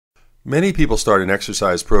Many people start an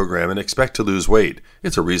exercise program and expect to lose weight.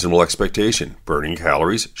 It's a reasonable expectation. Burning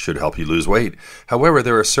calories should help you lose weight. However,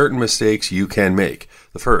 there are certain mistakes you can make.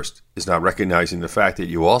 The first is not recognizing the fact that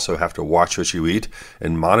you also have to watch what you eat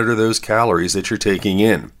and monitor those calories that you're taking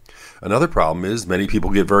in. Another problem is many people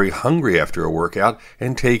get very hungry after a workout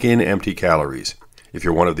and take in empty calories. If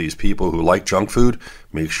you're one of these people who like junk food,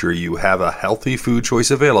 make sure you have a healthy food choice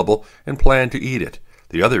available and plan to eat it.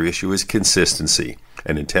 The other issue is consistency.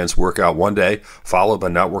 An intense workout one day, followed by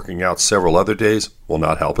not working out several other days, will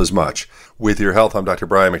not help as much. With your health, I'm Dr.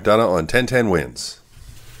 Brian McDonough on 1010 Wins.